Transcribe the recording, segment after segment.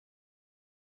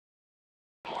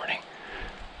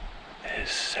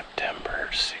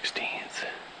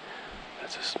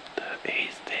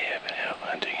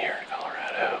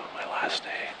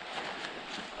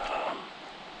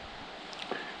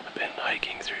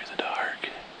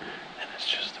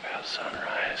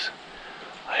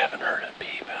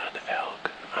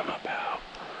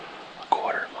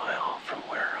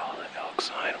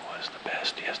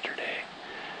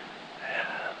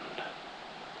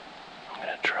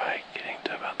by getting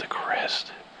to about the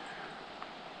crest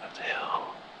of the hill.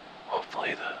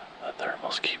 Hopefully the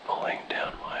thermals keep pulling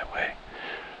down my way.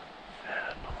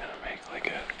 And I'm gonna make like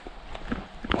a,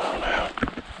 I don't know,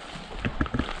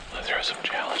 I'll throw some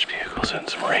challenge bugles and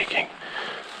some raking.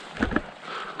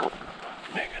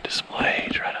 Make a display,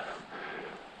 try to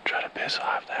piss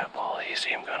off that bull. He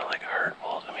seemed kind of like a herd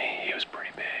bull to me. He was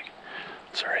pretty big.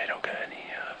 Sorry I don't got any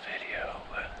video,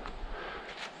 but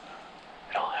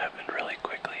it all happened really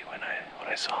quickly when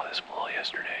I saw this bull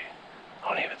yesterday. I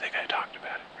don't even think I talked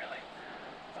about it really,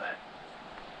 but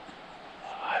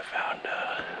I found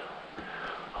a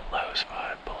low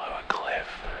spot below a cliff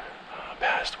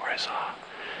past where I saw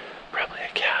probably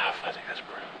a calf. I think that's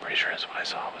pretty sure that's what I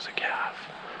saw was a calf.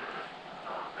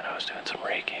 And I was doing some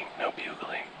raking, no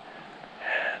bugling,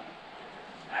 and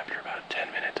after about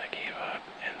 10 minutes I gave up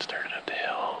and started up the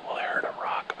hill. Well, I heard a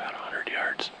rock about 100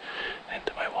 yards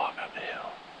into my walk up the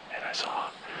hill, and I saw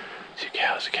 2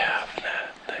 cows, a calf, and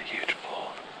that huge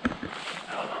bull.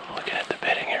 Looking at the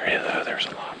bedding area though, there's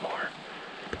a lot more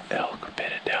elk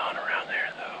bedded down around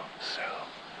there though, so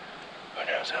who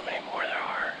knows how many more there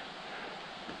are.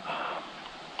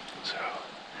 So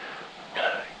I'm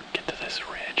gonna get to this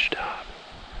ridge top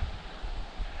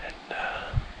and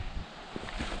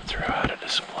throw out a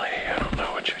display. I don't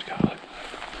know what you'd call it.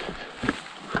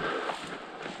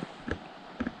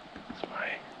 It's my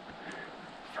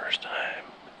first time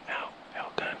out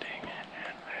elk hunting,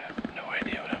 and I have no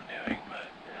idea what I'm doing, but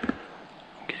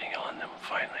I'm getting on them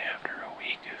finally after a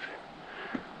week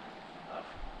of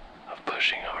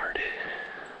pushing hard.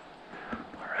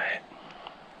 Alright,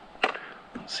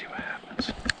 let's see what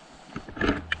happens.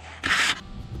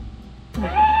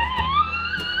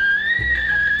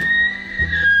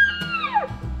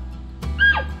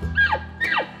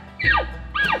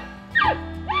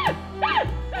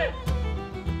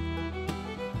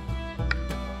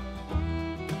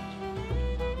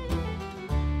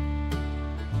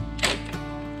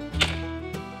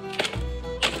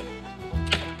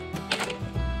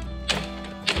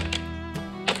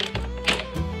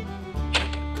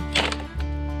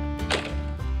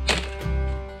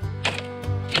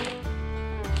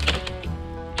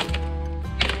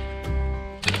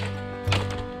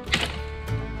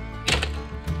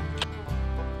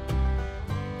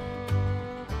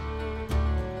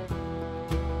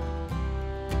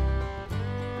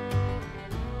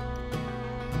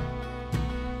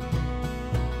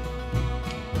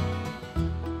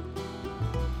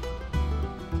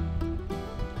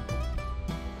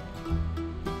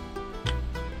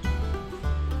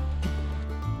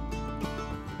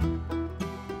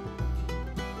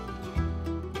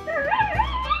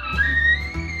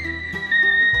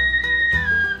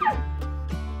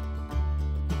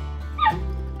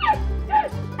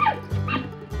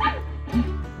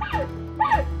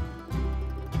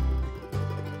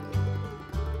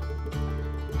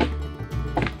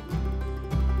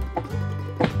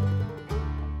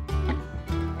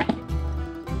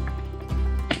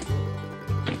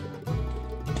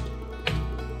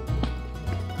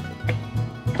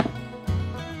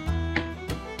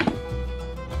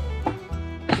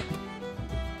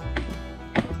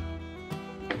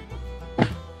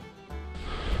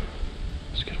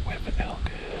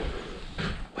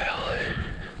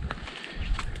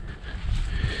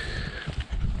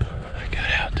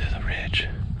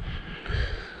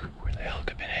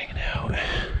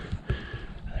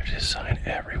 Sign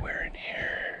everywhere in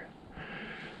here.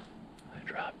 I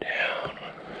dropped down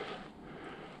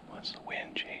once the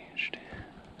wind changed,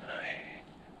 and I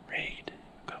raked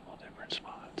a couple different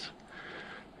spots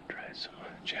and tried some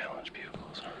challenge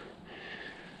bugles.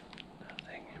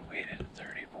 Nothing. Waited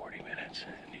 30-40 minutes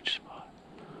in each spot.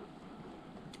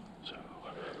 So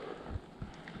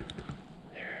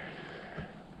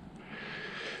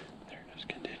they're just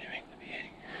continuing to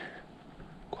be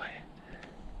quiet.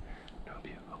 No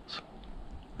bugles.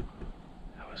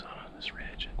 I was on this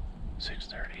ridge at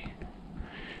 6:30,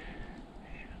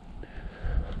 and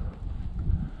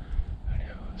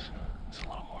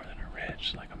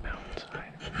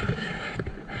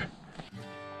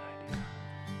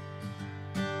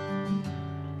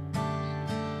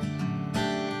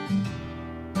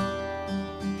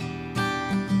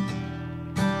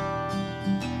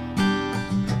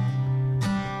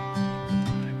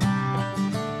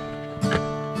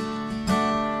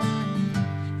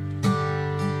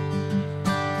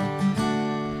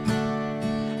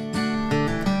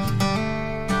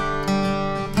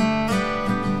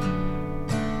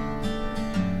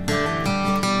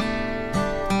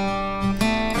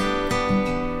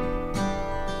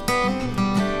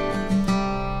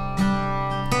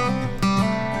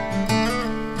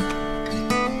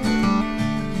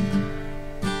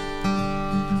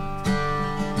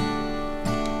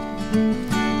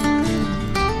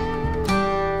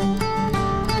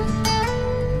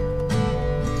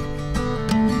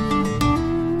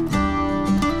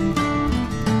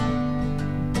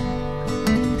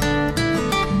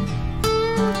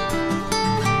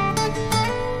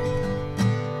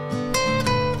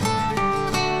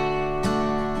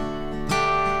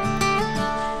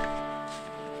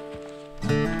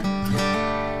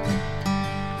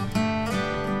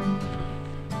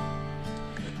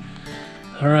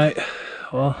All right,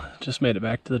 well, just made it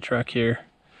back to the truck here.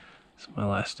 It's my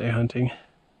last day hunting,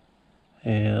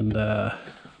 and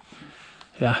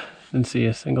yeah, didn't see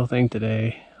a single thing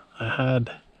today. I had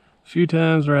a few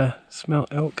times where I smelled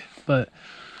elk, but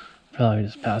probably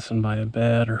just passing by a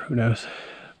bed or who knows.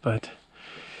 But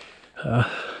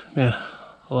man,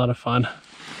 a lot of fun.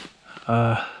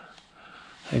 I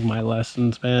think my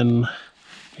lesson's been,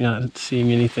 if you're not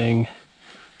seeing anything,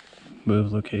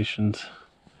 move locations,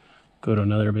 go to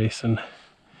another basin.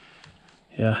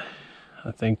 Yeah, I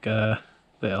think the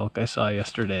elk I saw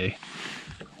yesterday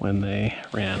when they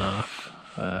ran off,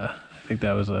 I think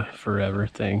that was a forever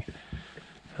thing.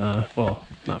 Well,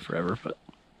 not forever, but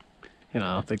you know,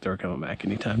 I don't think they were coming back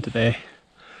anytime today.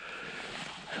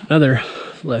 Another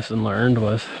lesson learned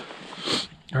was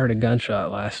I heard a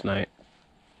gunshot last night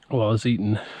while I was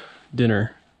eating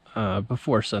dinner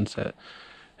before sunset.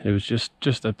 It was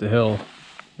just up the hill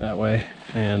that way,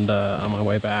 and on my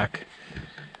way back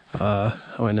I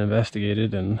went and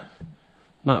investigated, and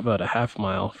not about a half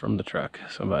mile from the truck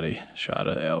somebody shot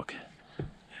an elk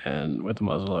and with a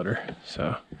muzzleloader.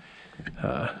 So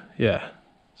yeah,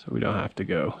 so we don't have to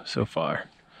go so far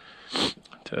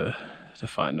to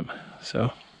find them.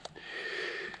 So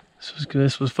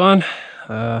this was fun.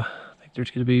 I think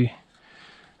there's going to be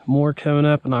more coming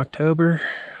up in October.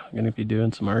 I'm going to be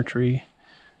doing some archery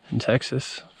in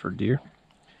Texas for deer,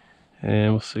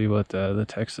 and we'll see what the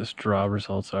Texas draw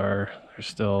results are. There's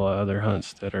still other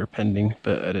hunts that are pending,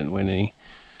 but I didn't win any,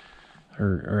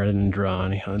 or I didn't draw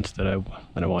any hunts that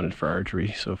I wanted for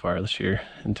archery so far this year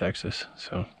in Texas.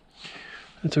 So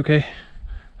that's okay.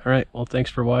 All right, well, thanks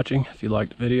for watching. If you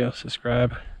liked the video,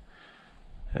 subscribe,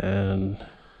 and